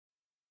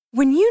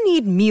When you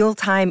need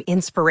mealtime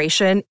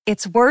inspiration,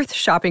 it's worth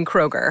shopping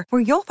Kroger,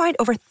 where you'll find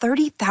over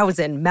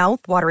 30,000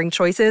 mouth-watering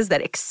choices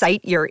that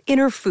excite your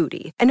inner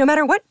foodie. And no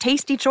matter what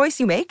tasty choice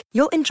you make,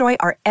 you'll enjoy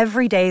our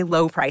everyday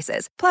low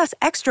prices, plus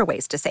extra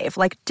ways to save,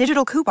 like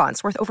digital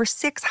coupons worth over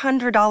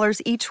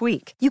 $600 each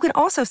week. You can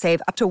also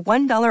save up to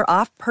 $1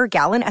 off per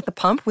gallon at the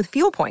pump with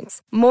fuel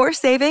points. More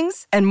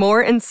savings and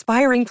more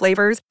inspiring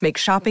flavors make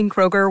shopping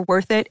Kroger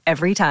worth it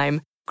every time.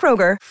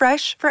 Kroger,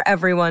 fresh for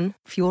everyone.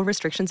 Fuel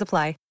restrictions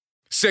apply.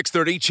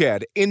 630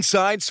 CHED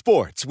Inside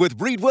Sports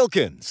with Reed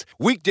Wilkins.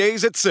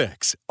 Weekdays at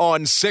 6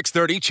 on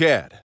 630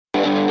 CHED.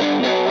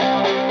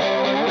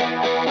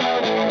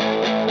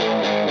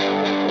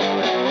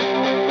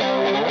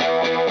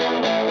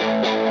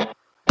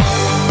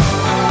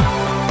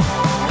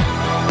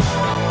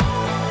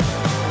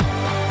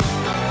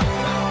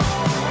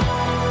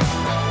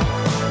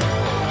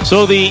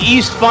 So the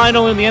East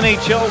Final in the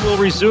NHL will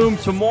resume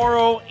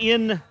tomorrow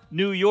in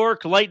New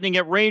York. Lightning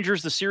at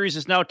Rangers. The series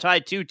is now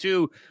tied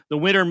 2-2. The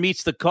winner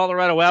meets the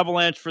Colorado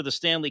Avalanche for the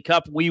Stanley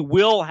Cup. We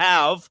will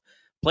have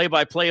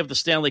play-by-play of the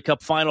Stanley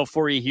Cup Final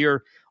for you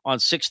here on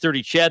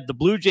 630 CHED. The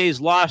Blue Jays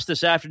lost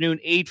this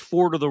afternoon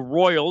 8-4 to the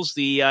Royals.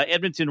 The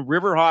Edmonton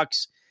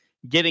Riverhawks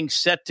getting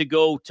set to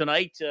go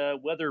tonight,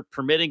 weather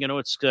permitting. I know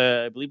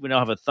I believe we now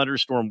have a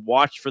thunderstorm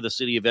watch for the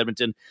city of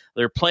Edmonton.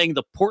 They're playing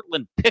the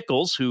Portland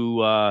Pickles,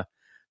 who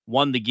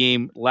won the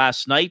game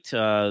last night.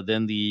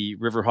 Then the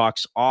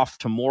Riverhawks off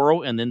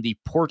tomorrow, and then the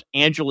Port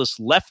Angeles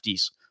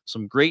Lefties,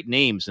 some great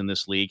names in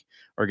this league,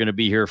 are going to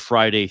be here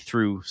Friday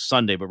through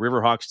Sunday. But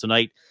Riverhawks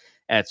tonight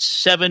at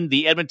 7.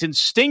 The Edmonton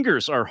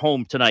Stingers are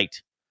home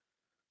tonight.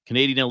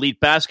 Canadian Elite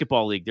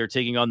Basketball League, they're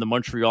taking on the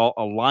Montreal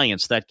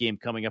Alliance. That game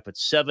coming up at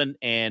 7.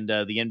 And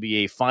the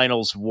NBA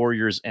Finals,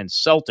 Warriors and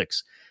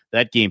Celtics.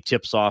 That game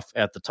tips off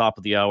at the top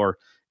of the hour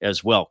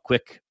as well.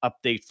 Quick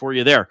update for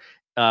you there.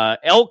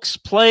 Elks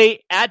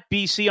play at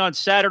BC on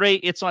Saturday.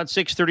 It's on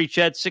 6:30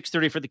 CHED,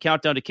 6:30 for the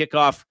countdown to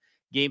kickoff.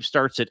 Game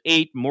starts at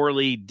 8.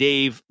 Morley,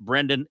 Dave,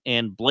 Brendan,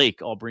 and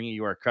Blake all bringing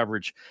you our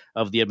coverage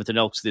of the Edmonton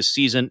Elks this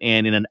season.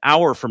 And in an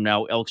hour from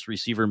now, Elks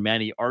receiver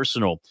Manny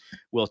Arsenault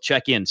will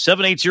check in.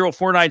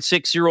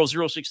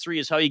 780-496-0063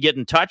 is how you get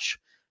in touch.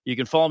 You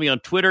can follow me on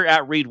Twitter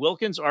at Reed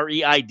Wilkins,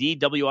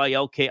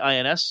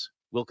 ReidWilkins.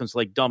 Wilkins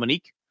like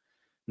Dominique,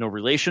 no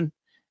relation.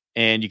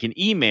 And you can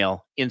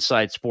email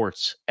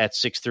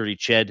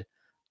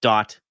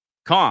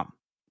insidesports@630ched.com.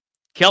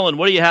 Kellen,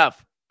 what do you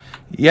have?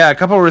 Yeah, a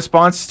couple of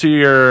responses to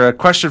your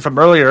question from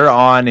earlier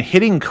on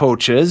hitting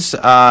coaches.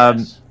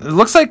 Yes. It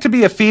looks like to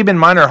be a theme in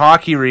minor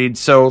hockey, Reed.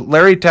 So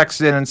Larry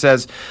texts in and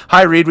says,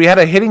 "Hi, Reed. We had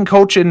a hitting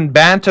coach in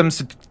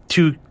Bantams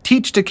to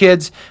teach the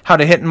kids how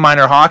to hit in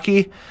minor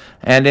hockey."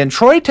 And then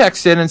Troy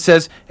texts in and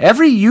says,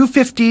 "Every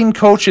U15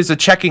 coach is a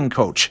checking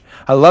coach.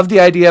 I love the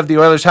idea of the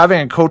Oilers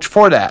having a coach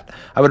for that.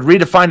 I would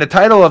redefine the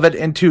title of it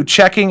into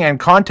checking and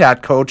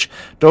contact coach.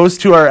 Those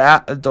two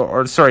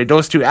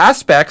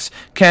aspects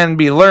can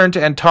be learned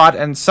and taught,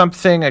 and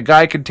something a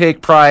guy can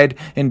take pride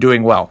in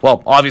doing well."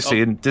 Well, obviously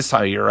in this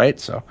time of year, right?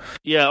 So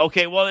yeah,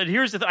 okay. Well, and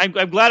here's the thing.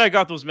 I'm glad I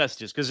got those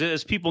messages, because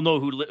as people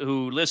know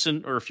who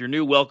listen, or if you're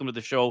new, welcome to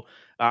the show.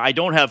 I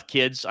don't have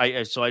kids,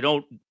 so I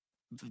don't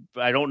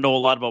know a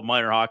lot about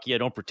minor hockey. I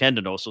don't pretend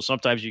to know. So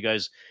sometimes you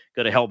guys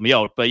got to help me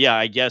out. But yeah,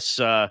 I guess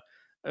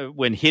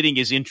when hitting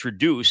is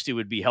introduced, it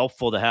would be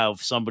helpful to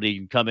have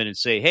somebody come in and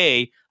say,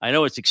 "Hey, I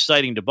know it's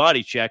exciting to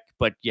body check,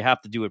 but you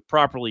have to do it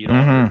properly. You don't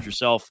want to hurt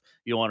yourself.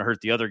 You don't want to hurt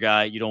the other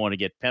guy. You don't want to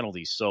get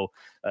penalties." So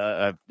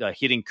a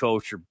hitting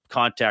coach or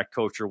contact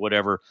coach or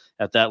whatever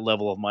at that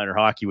level of minor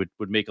hockey would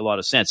make a lot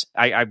of sense.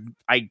 I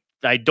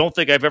don't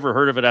think I've ever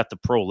heard of it at the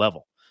pro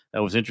level.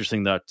 That was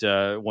interesting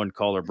that one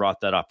caller brought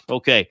that up.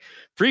 Okay.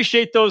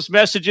 Appreciate those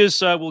messages.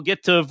 We'll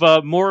get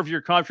to more of your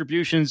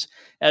contributions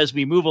as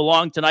we move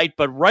along tonight.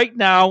 But right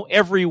now,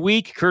 every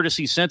week,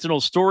 courtesy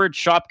Sentinel Storage,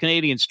 shop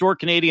Canadian, store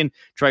Canadian.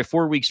 Try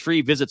 4 weeks free.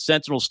 Visit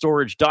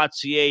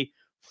sentinelstorage.ca.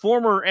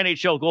 Former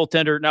NHL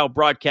goaltender, now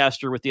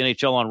broadcaster with the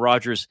NHL on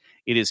Rogers.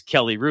 It is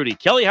Kelly Hrudey.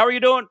 Kelly, how are you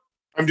doing?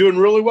 I'm doing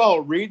really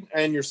well, Reed.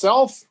 And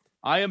yourself?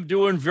 I am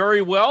doing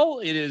very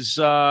well. It is.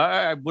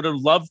 I would have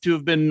loved to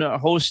have been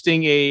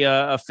hosting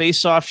a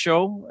face-off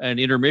show and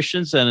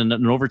intermissions and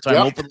an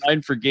overtime open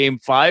line for Game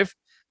 5,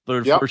 but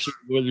unfortunately,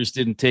 the Oilers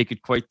didn't take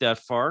it quite that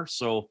far.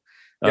 So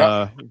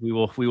we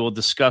will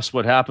discuss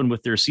what happened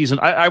with their season.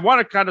 I want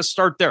to kind of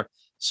start there.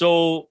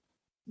 So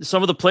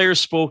some of the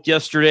players spoke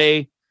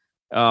yesterday.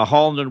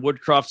 Holland and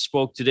Woodcroft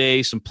spoke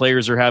today. Some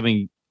players are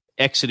having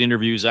exit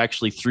interviews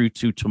actually through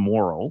to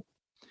tomorrow.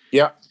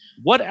 Yeah.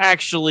 What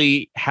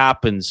actually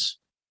happens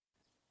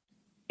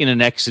in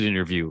an exit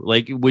interview?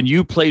 Like when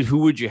you played, who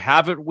would you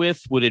have it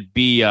with? Would it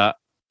be a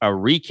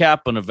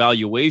recap, an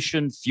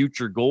evaluation,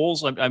 future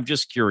goals? I'm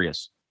just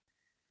curious.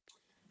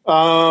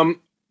 Well,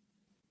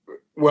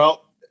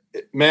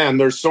 man,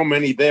 there's so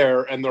many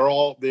there, and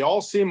they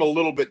all seem a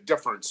little bit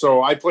different.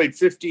 So I played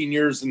 15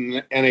 years in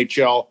the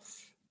NHL.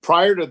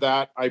 Prior to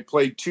that, I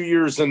played 2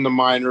 years in the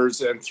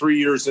minors and 3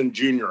 years in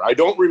junior. I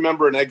don't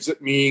remember an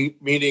exit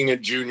meeting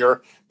in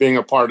junior being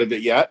a part of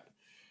it yet.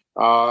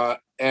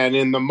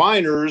 in the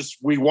minors,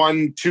 we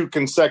won 2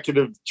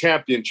 consecutive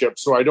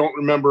championships. So I don't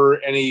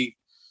remember any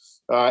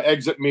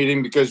exit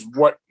meeting, because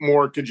what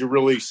more could you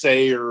really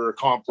say or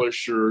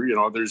accomplish? Or,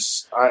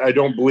 I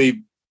don't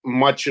believe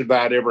much of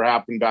that ever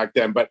happened back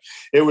then. But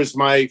it was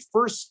my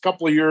first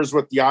couple of years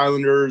with the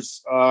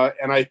Islanders.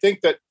 And I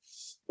think that,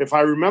 if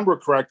I remember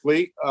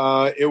correctly,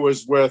 it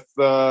was with,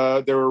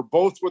 they were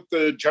both with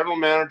the general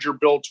manager,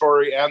 Bill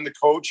Torrey, and the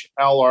coach,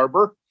 Al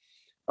Arbor.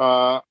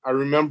 I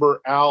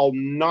remember Al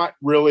not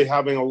really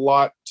having a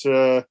lot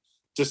to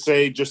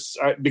say,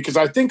 because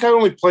I think I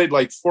only played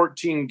like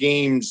 14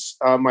 games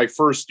my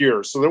first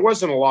year. So there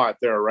wasn't a lot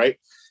there, right?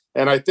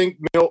 And I think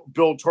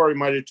Bill Torrey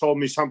might have told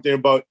me something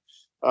about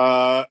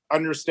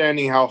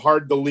understanding how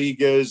hard the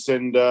league is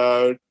and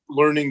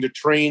learning to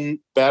train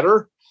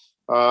better,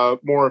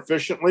 more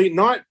efficiently.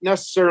 Not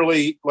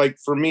necessarily like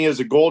for me as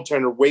a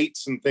goaltender,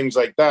 weights and things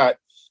like that.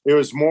 It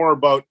was more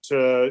about,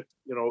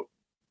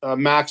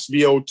 max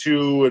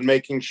VO2 and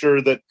making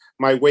sure that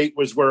my weight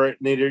was where it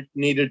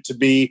needed to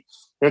be.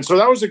 And so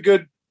that was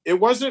it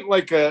wasn't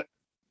like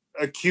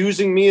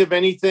accusing me of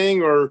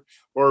anything or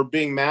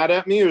being mad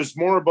at me. It was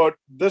more about,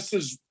 this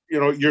is,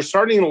 you're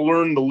starting to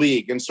learn the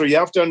league. And so you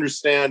have to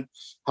understand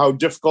how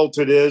difficult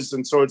it is.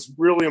 And so it's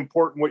really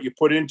important what you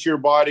put into your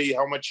body,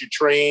 how much you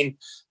train,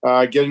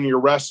 getting your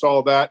rest,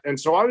 all that. And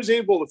so I was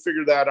able to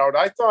figure that out.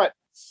 I thought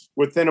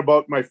within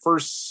about my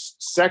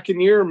second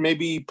year,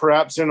 maybe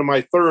perhaps into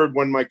my third,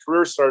 when my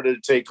career started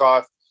to take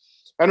off.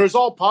 And it was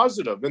all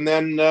positive. And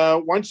then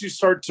once you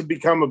start to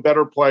become a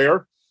better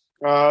player,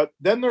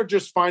 then they're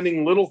just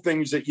finding little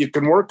things that you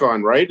can work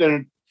on, right?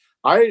 And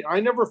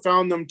I never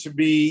found them to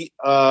be,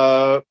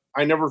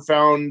 I never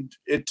found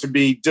it to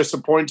be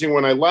disappointing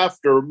when I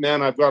left, or,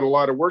 man, I've got a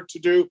lot of work to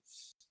do.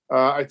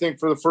 I think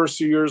for the first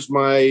few years,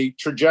 my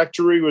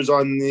trajectory was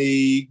on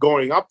the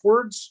going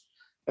upwards.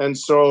 And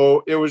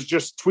so it was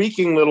just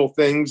tweaking little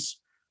things.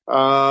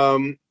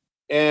 And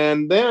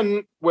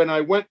then when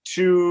I went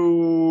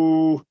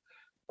to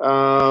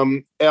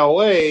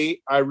LA,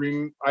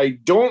 I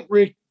don't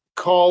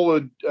recall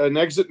an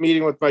exit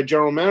meeting with my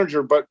general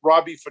manager, but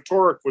Robbie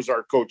Ftorek was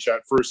our coach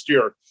that first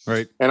year.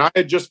 Right. And I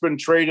had just been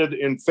traded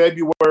in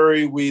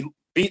February. We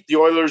beat the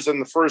Oilers in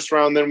the first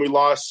round. Then we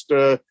lost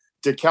to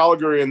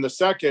Calgary in the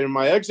second. And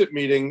my exit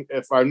meeting,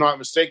 if I'm not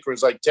mistaken,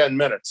 was like 10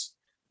 minutes.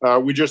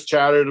 We just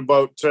chatted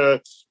about,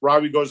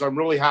 Robbie goes, I'm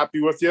really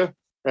happy with you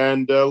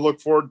and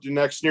look forward to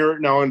next year.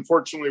 Now,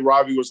 unfortunately,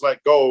 Robbie was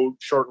let go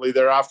shortly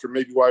thereafter,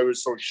 maybe why he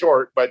was so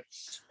short.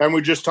 And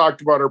we just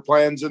talked about our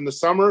plans in the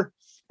summer.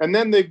 And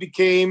then they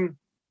became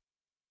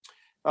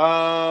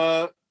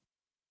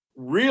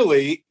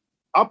really,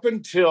 up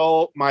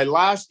until my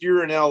last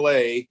year in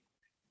LA,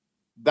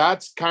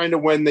 that's kind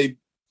of when they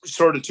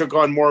sort of took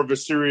on more of a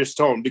serious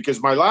tone,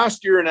 because my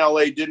last year in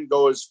LA didn't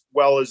go as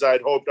well as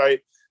I'd hoped.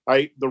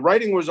 The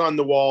writing was on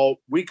the wall.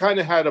 We kind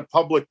of had a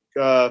public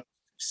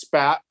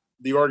spat,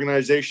 the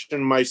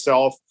organization,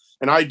 myself,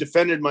 and I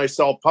defended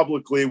myself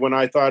publicly when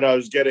I thought I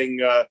was getting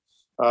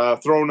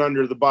thrown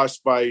under the bus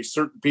by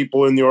certain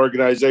people in the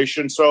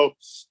organization. So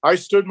I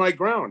stood my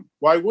ground.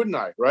 Why wouldn't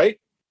I, right?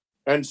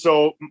 And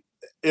so,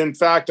 in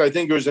fact, I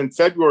think it was in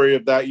February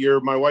of that year,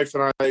 my wife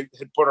and I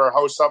had put our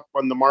house up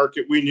on the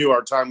market. We knew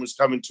our time was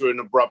coming to an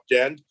abrupt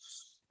end,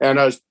 and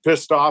I was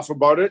pissed off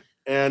about it.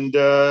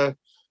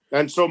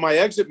 And so my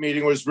exit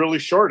meeting was really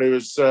short. It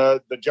was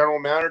the general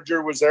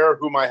manager was there,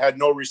 whom I had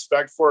no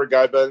respect for, a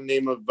guy by the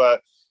name of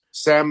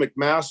Sam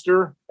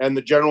McMaster, and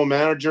the general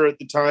manager at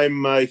the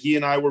time, he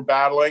and I were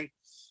battling,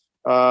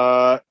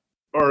 or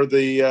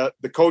the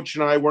coach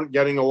and I weren't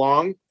getting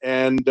along.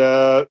 And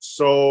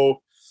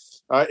so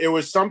it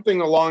was something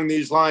along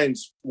these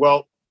lines.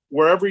 Well,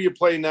 wherever you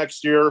play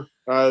next year,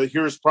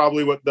 here's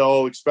probably what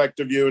they'll expect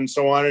of you, and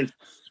so on. And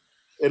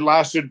it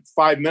lasted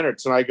 5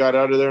 minutes, and I got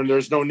out of there, and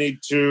there's no need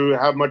to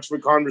have much of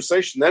a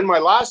conversation. Then my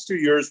last 2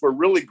 years were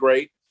really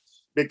great,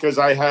 because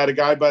I had a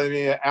guy by the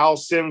name of Al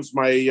Sims,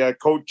 my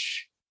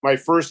coach, my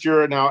first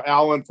year. Now,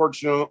 Al,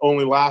 unfortunately,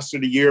 only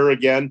lasted a year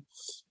again.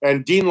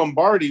 And Dean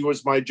Lombardi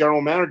was my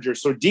general manager.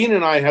 So Dean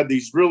and I had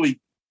these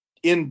really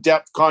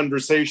in-depth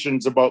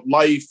conversations about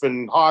life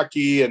and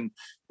hockey and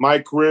my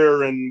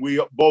career, and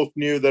we both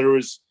knew that it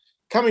was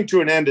coming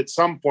to an end at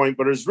some point,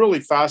 but it was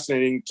really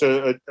fascinating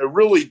to a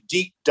really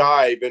deep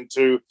dive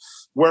into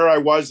where I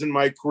was in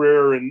my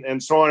career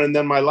and so on. And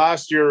then my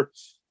last year,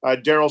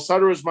 Daryl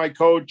Sutter was my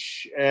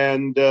coach,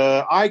 and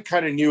I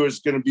kind of knew it was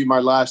going to be my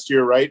last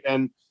year, right?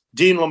 And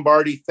Dean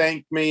Lombardi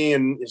thanked me,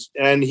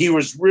 and he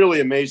was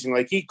really amazing.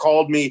 Like, he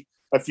called me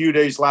a few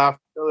days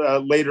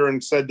later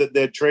and said that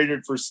they had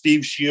traded for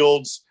Steve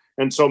Shields,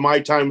 and so my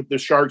time with the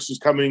Sharks is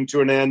coming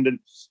to an end.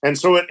 And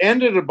so it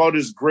ended about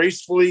as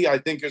gracefully, I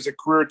think, as a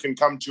career can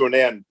come to an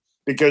end,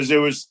 because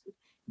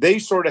they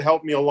sort of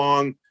helped me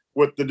along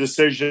with the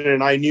decision,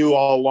 and I knew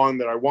all along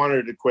that I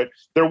wanted to quit.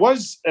 There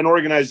was an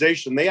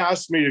organization, they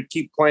asked me to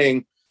keep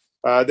playing.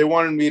 They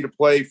wanted me to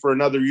play for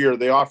another year.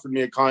 They offered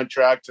me a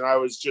contract, and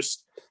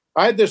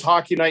I had this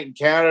hockey night in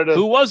Canada.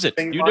 Who was it?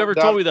 You never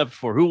told me that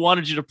before. Who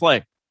wanted you to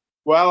play?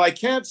 Well, I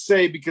can't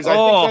say because I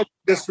think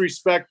that's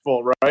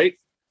disrespectful, right?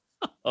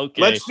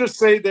 Okay. Let's just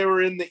say they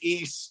were in the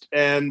East,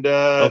 and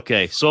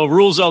okay, so it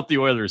rules out the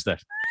Oilers then.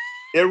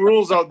 It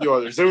rules out the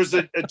Oilers. There was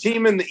a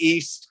team in the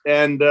East,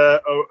 and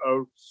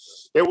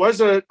it was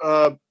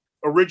a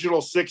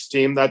original 6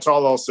 team. That's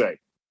all I'll say.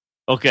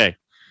 Okay.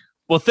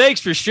 Well,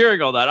 thanks for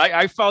sharing all that.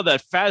 I found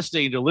that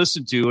fascinating to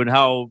listen to and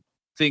how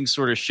things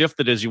sort of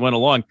shifted as you went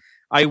along.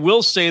 I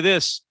will say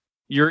this,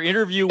 your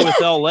interview with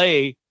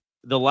LA,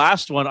 the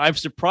last one, I'm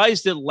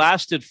surprised it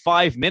lasted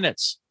 5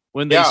 minutes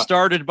when they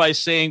started by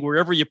saying,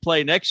 wherever you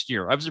play next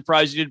year. I'm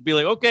surprised you didn't be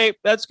like, okay,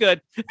 that's good.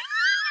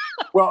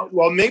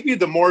 Well, maybe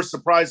the more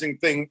surprising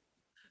thing,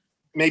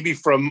 maybe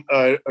from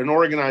an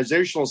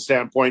organizational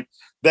standpoint,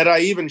 that I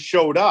even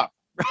showed up,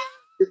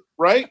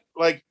 right?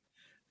 Like,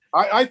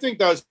 I think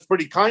that was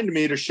pretty kind to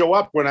me to show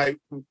up when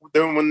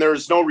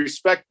there's no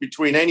respect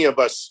between any of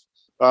us.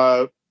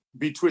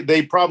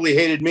 They probably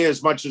hated me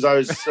as much as I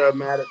was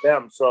mad at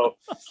them. So,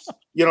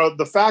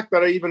 the fact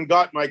that I even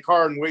got in my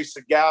car and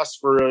wasted gas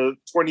for a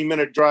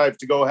 20-minute drive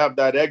to go have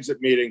that exit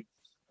meeting,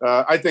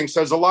 I think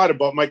says a lot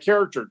about my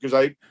character.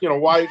 Because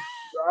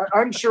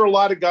I'm sure a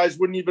lot of guys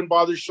wouldn't even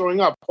bother showing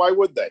up. Why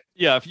would they?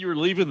 Yeah, if you were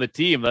leaving the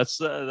team, that's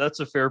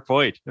a fair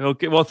point.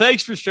 Okay, well,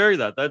 thanks for sharing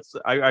that.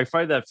 I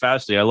find that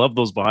fascinating. I love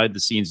those behind the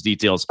scenes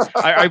details.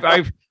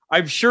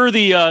 I'm sure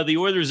the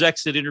Oilers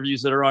exit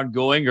interviews that are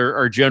ongoing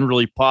are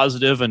generally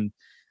positive. And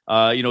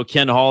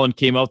Ken Holland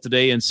came out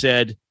today and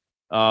said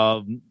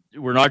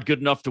we're not good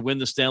enough to win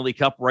the Stanley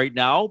Cup right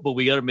now, but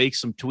we got to make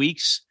some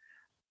tweaks.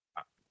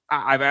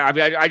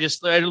 I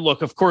just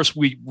look. Of course,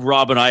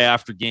 Rob and I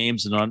after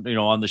games and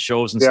on the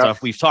shows and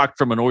stuff, we've talked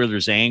from an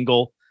Oilers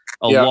angle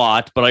a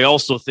lot. But I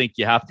also think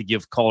you have to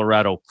give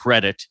Colorado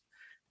credit.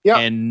 Yeah.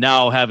 And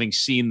now having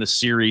seen the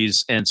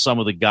series and some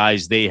of the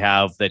guys they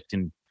have that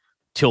can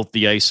tilt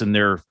the ice in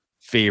their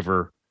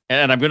favor,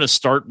 and I'm going to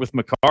start with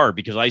Makar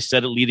because I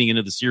said it leading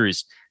into the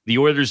series. The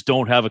Oilers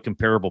don't have a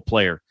comparable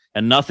player,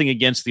 and nothing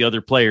against the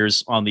other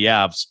players on the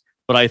Avs,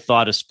 but I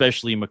thought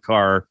especially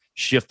Makar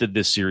shifted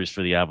this series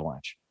for the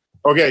Avalanche.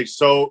 Okay,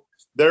 so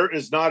there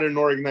is not an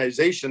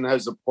organization that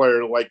has a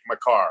player like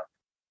Makar.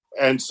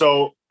 And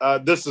so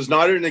this is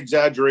not an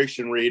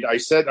exaggeration, Reed. I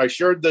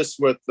shared this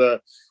with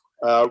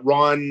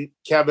Ron,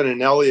 Kevin,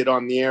 and Elliot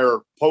on the air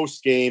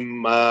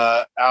post-game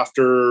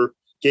after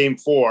Game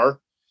 4.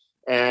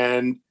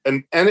 And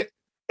an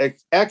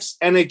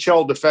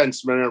ex-NHL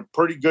defenseman, a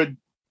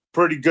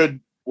pretty good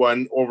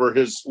one over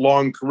his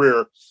long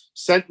career,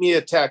 sent me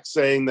a text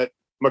saying that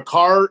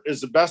Makar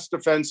is the best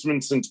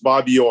defenseman since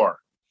Bobby Orr.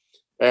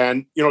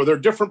 And, they're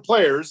different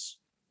players,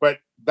 but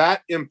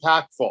that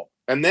impactful.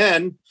 And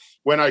then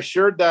when I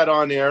shared that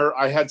on air,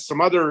 I had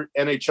some other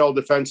NHL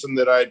defensemen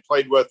that I had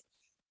played with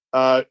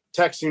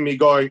texting me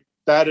going,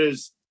 that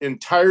is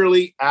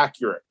entirely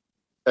accurate.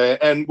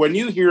 And when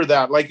you hear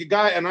that, like a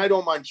guy, and I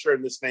don't mind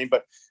sharing this name,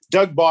 but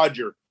Doug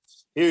Bodger,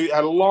 he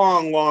had a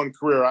long, long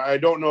career. I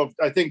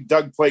think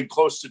Doug played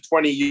close to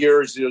 20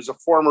 years. He was a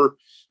former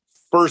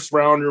first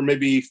rounder,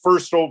 maybe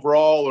first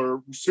overall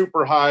or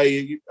super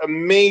high,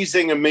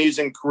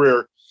 amazing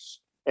career.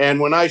 And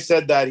when I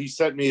said that, he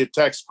sent me a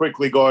text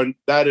quickly going,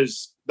 that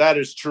is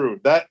true.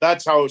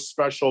 That's how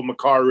special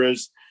Makar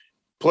is.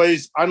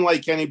 Plays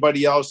unlike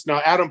anybody else. Now,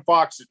 Adam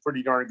Fox is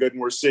pretty darn good,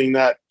 and we're seeing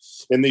that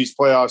in these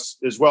playoffs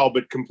as well,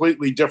 but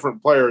completely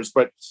different players.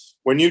 But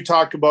when you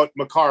talk about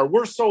Makar,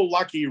 we're so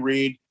lucky,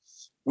 Reed.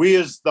 We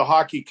as the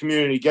hockey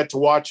community get to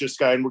watch this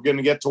guy, and we're going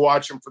to get to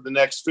watch him for the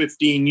next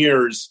 15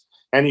 years.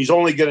 And he's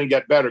only going to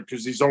get better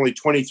because he's only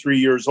 23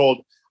 years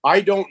old.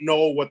 I don't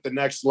know what the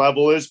next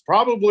level is.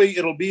 Probably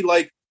it'll be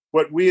like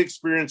what we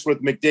experienced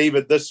with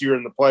McDavid this year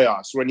in the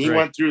playoffs when he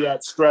went through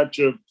that stretch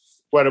of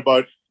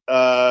about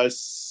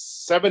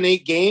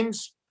 7-8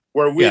 games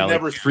where we had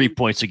never 3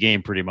 points a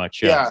game pretty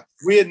much. Yeah,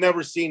 we had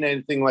never seen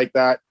anything like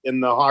that in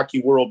the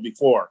hockey world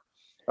before,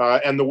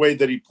 and the way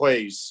that he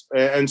plays.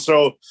 And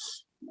so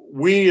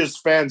we as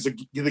fans,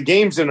 the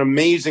game's an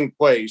amazing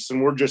place,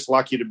 and we're just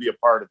lucky to be a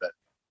part of it.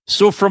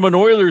 So from an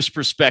Oilers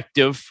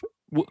perspective,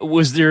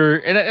 was there,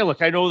 and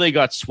look, I know they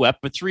got swept,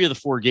 but 3 of the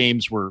 4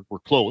 games were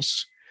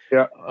close.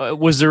 Yeah.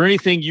 Was there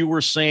anything you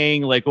were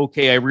saying like,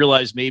 okay, I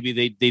realized maybe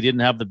they didn't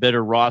have the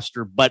better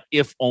roster, but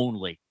if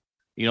only,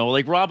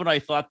 like Rob and I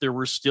thought there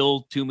were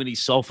still too many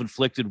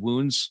self-inflicted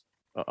wounds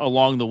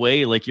along the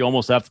way. Like you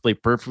almost have to play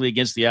perfectly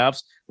against the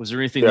Avs. Was there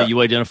anything that you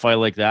identify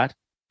like that?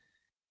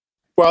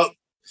 Well,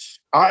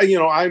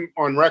 I'm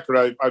on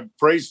record. I've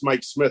praised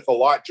Mike Smith a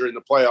lot during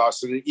the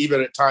playoffs and even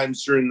at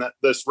times during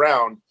this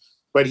round,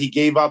 but he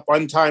gave up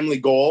untimely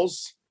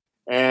goals.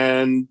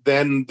 And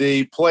then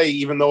the play,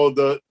 even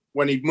though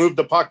when he moved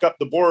the puck up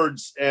the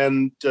boards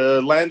and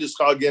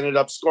Landeskog ended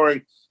up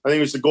scoring, I think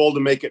it was the goal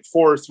to make it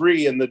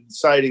 4-3 in the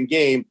deciding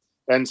game.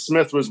 And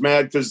Smith was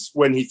mad because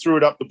when he threw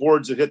it up the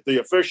boards, it hit the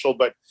official,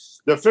 but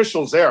the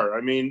official's there.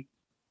 I mean,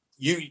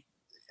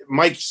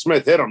 Mike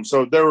Smith hit him.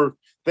 So there were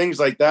things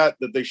like that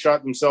they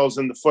shot themselves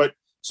in the foot.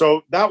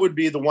 So that would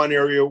be the one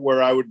area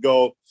where I would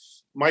go,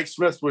 Mike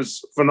Smith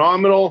was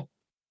phenomenal,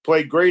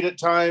 played great at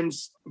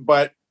times,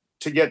 but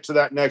to get to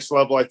that next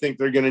level, I think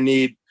they're going to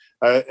need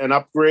an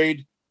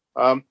upgrade.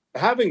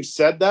 Having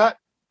said that,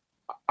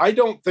 I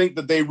don't think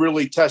that they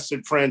really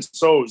tested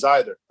Francouz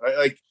either.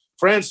 Like,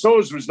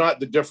 Francouz was not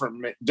the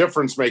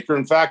difference maker.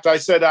 In fact, I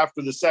said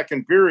after the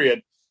second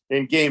period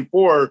in Game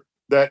 4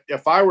 that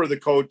if I were the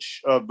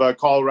coach of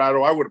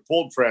Colorado, I would have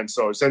pulled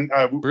Francouz, and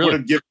I would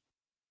have given.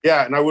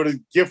 Yeah, and I would have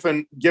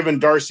given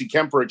Darcy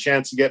Kemper a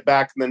chance to get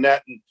back in the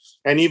net,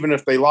 and even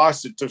if they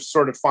lost it, to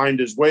sort of find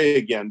his way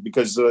again,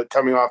 because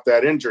coming off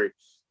that injury.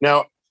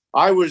 Now,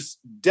 I was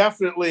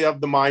definitely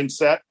of the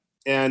mindset,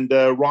 and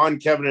Ron,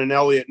 Kevin, and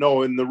Elliot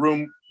know, in the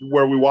room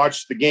where we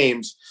watched the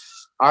games,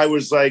 I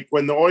was like,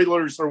 when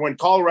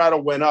Colorado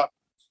went up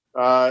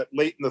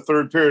late in the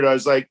third period, I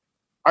was like,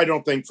 I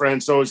don't think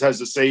Francouz has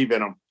a save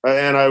in him.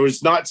 And I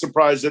was not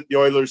surprised that the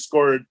Oilers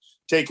scored,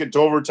 take it to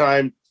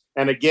overtime.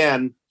 And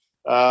again,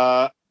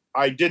 I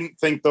didn't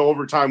think the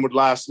overtime would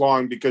last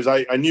long, because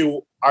I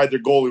knew either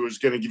goalie was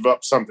going to give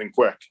up something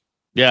quick.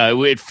 Yeah,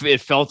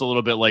 it felt a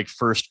little bit like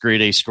first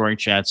grade A scoring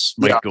chance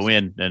might go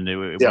in, and it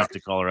went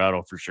to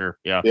Colorado for sure.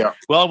 Yeah.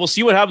 Well, we'll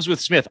see what happens with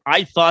Smith.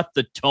 I thought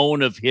the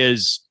tone of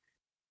his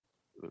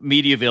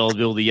media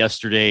availability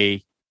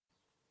yesterday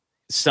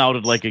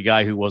sounded like a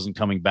guy who wasn't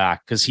coming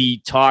back, because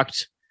he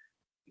talked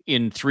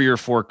in 3 or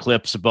 4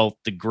 clips about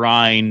the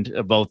grind,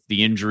 about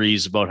the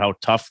injuries, about how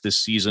tough this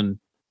season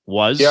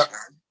was.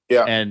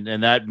 Yeah.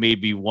 And that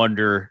made me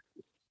wonder,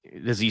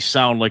 does he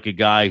sound like a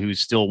guy who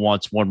still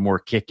wants one more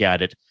kick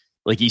at it?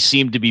 Like, he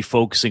seemed to be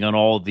focusing on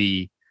all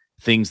the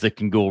things that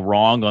can go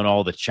wrong, on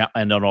all the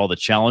and on all the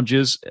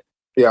challenges.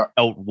 Yeah,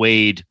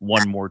 outweighed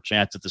one more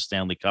chance at the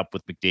Stanley Cup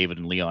with McDavid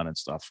and Leon and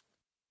stuff.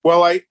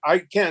 Well, I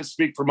can't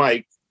speak for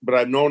Mike, but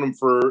I've known him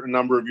for a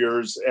number of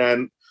years,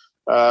 and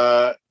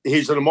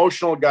he's an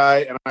emotional guy,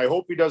 and I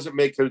hope he doesn't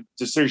make a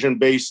decision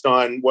based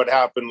on what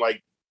happened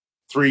like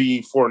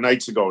 3-4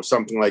 nights ago,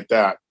 something like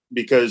that,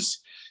 because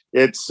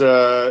it's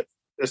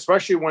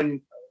especially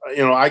when,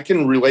 I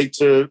can relate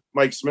to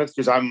Mike Smith,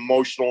 because I'm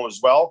emotional as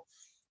well.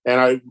 And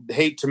I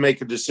hate to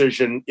make a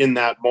decision in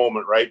that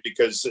moment, right?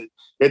 Because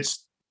it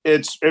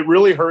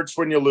really hurts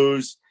when you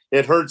lose.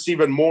 It hurts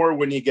even more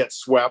when you get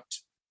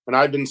swept. And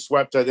I've been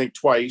swept, I think,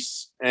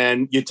 twice,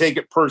 and you take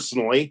it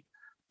personally.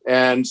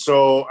 And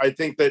so I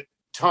think that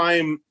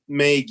time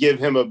may give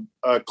him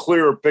a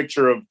clearer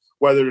picture of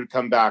whether to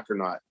come back or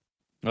not.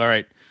 All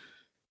right.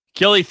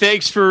 Kelly,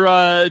 thanks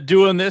for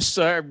doing this.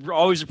 I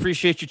always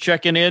appreciate you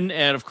checking in.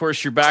 And, of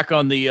course, you're back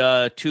on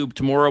the tube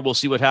tomorrow. We'll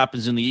see what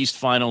happens in the East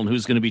Final and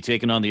who's going to be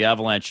taking on the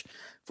Avalanche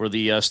for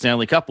the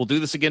Stanley Cup. We'll do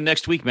this again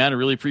next week, man. I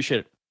really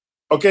appreciate it.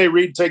 Okay,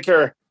 Reed, take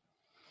care.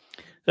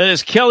 That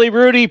is Kelly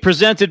Rudy,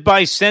 presented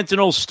by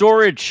Sentinel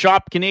Storage.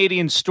 Shop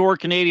Canadian, store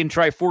Canadian.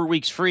 Try 4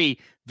 weeks free.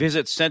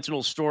 Visit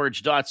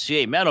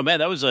sentinelstorage.ca. Man, oh man,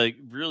 that was a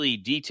really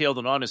detailed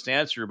and honest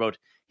answer about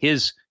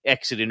his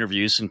exit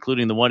interviews,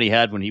 including the one he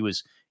had when he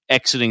was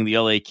exiting the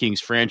LA Kings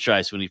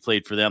franchise when he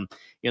played for them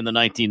in the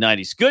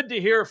 1990s. Good to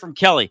hear from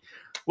Kelly.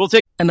 We'll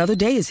take another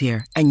day is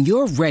here, and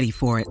you're ready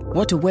for it.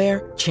 What to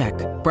wear? Check.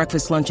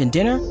 Breakfast, lunch, and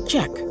dinner?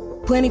 Check.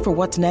 Planning for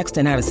what's next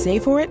and how to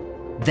save for it?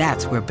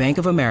 That's where Bank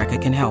of America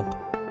can help.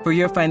 For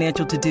your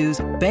financial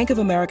to-dos, Bank of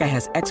America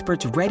has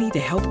experts ready to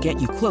help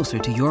get you closer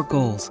to your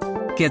goals.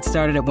 Get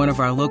started at one of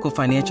our local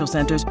financial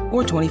centers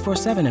or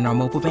 24/7 in our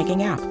mobile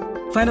banking app.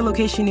 Find a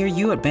location near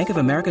you at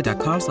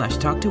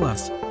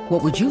bankofamerica.com/talktous.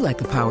 What would you like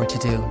the power to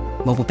do?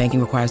 Mobile banking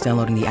requires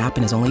downloading the app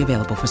and is only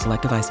available for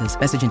select devices.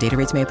 Message and data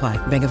rates may apply.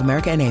 Bank of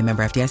America NA,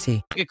 member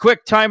FDIC. A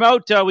quick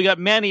timeout. We got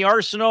Manny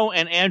Arsenault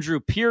and Andrew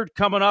Peard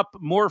coming up.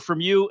 More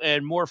from you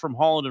and more from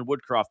Holland and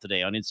Woodcroft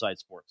today on Inside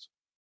Sports.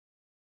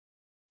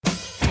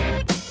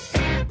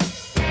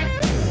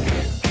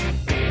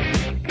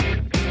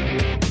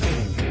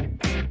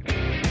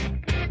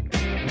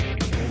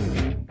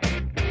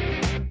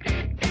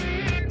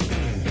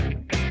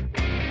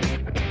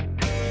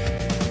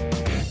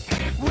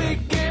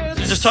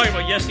 Just talking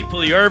about Jesse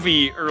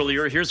Puljujarvi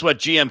earlier. Here's what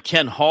GM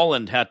Ken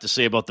Holland had to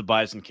say about the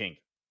Bison King.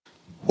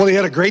 Well, he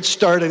had a great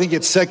start. I think he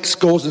had 6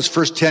 goals in his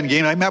first 10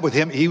 games. I met with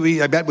him.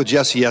 I met with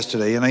Jesse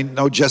yesterday, and I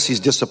know Jesse's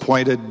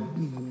disappointed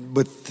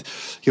with,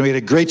 he had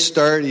a great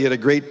start. He had a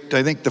great,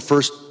 I think the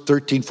first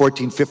 13,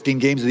 14, 15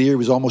 games of the year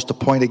was almost a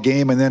point a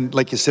game. And then,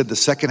 like you said, the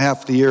second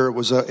half of the year, it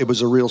was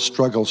a real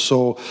struggle.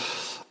 So,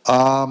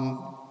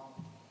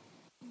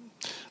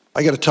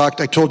 I got to talk.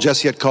 I told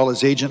Jesse I'd call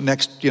his agent in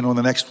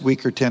the next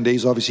week or 10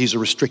 days. Obviously, he's a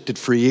restricted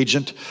free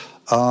agent.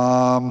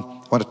 I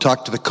want to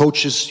talk to the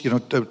coaches, to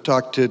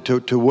talk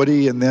to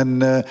Woody, and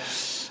then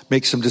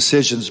make some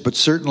decisions. But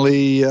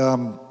certainly,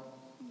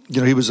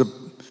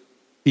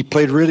 he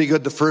played really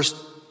good the first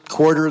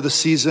quarter of the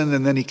season,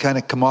 and then he kind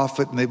of come off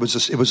it, and it was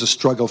a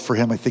struggle for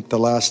him. I think the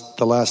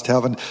last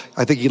half, and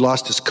I think he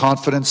lost his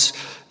confidence.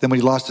 Then when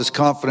he lost his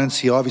confidence,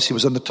 he obviously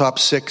was in the top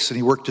 6, and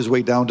he worked his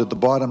way down to the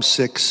bottom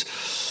 6.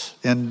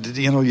 And,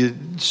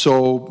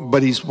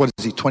 but he's,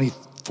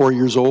 24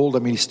 years old? I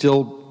mean, he's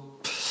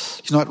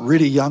not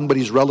really young, but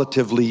he's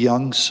relatively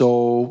young.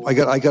 So I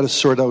got to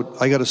sort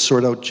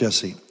out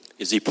Jesse.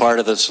 Is he part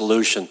of the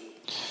solution?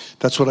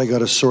 that's what I got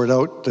to sort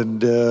out.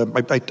 And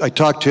I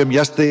talked to him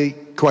yesterday.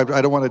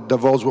 I don't want to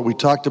divulge what we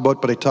talked about,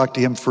 but I talked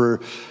to him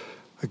for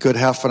a good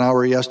half an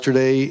hour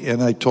yesterday,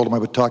 and I told him I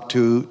would talk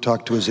to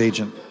his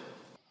agent.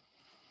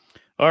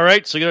 All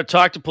right, so you're going to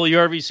talk to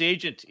Puljujarvi's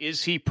agent.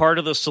 Is he part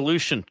of the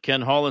solution?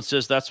 Ken Holland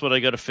says that's what I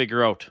got to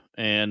figure out.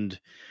 And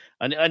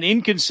an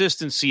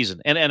inconsistent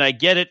season, and I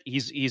get it.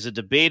 He's a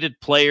debated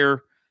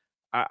player.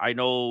 I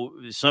know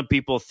some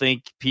people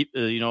think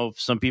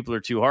some people are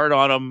too hard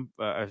on him.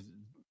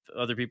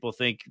 Other people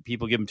think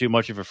people give him too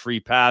much of a free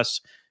pass.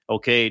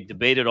 Okay,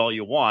 debate it all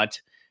you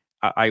want.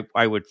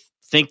 I would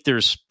think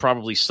there's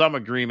probably some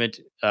agreement.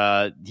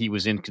 He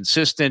was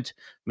inconsistent.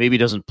 Maybe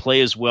doesn't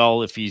play as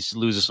well if he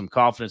loses some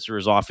confidence or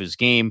is off his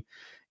game.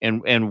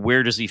 And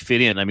where does he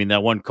fit in? I mean,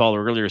 that one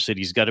caller earlier said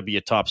he's got to be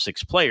a top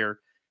 6 player.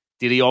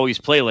 Did he always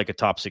play like a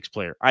top 6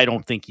 player? I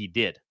don't think he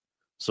did.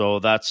 So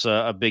that's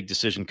a big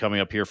decision coming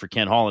up here for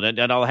Ken Holland.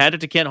 And I'll hand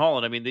it to Ken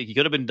Holland. I mean, he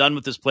could have been done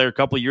with this player a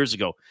couple of years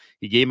ago.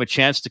 He gave him a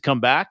chance to come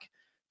back.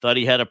 Thought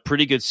he had a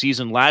pretty good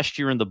season last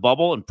year in the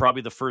bubble, and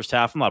probably the first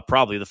half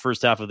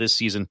of this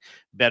season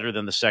better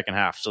than the second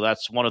half. So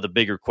that's one of the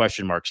bigger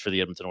question marks for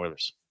the Edmonton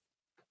Oilers.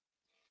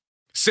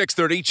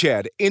 630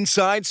 CHED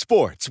Inside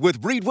Sports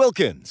with Reed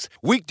Wilkins.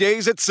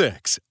 Weekdays at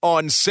 6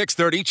 on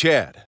 630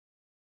 CHED.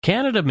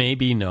 Canada may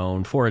be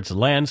known for its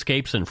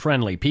landscapes and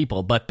friendly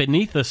people, but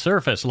beneath the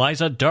surface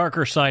lies a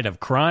darker side of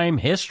crime,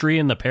 history,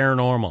 and the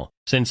paranormal.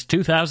 Since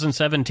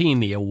 2017,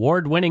 the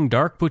award-winning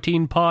Dark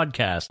Poutine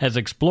podcast has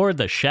explored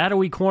the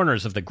shadowy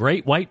corners of the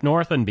Great White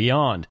North and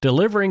beyond,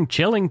 delivering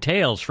chilling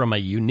tales from a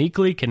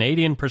uniquely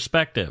Canadian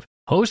perspective.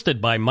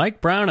 Hosted by Mike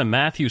Brown and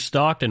Matthew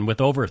Stockton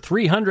with over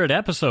 300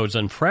 episodes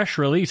and fresh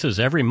releases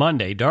every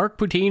Monday, Dark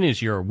Poutine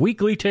is your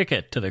weekly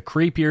ticket to the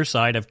creepier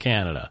side of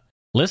Canada.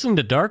 Listen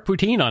to Dark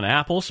Poutine on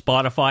Apple,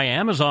 Spotify,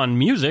 Amazon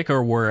Music,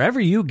 or wherever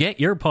you get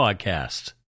your podcasts.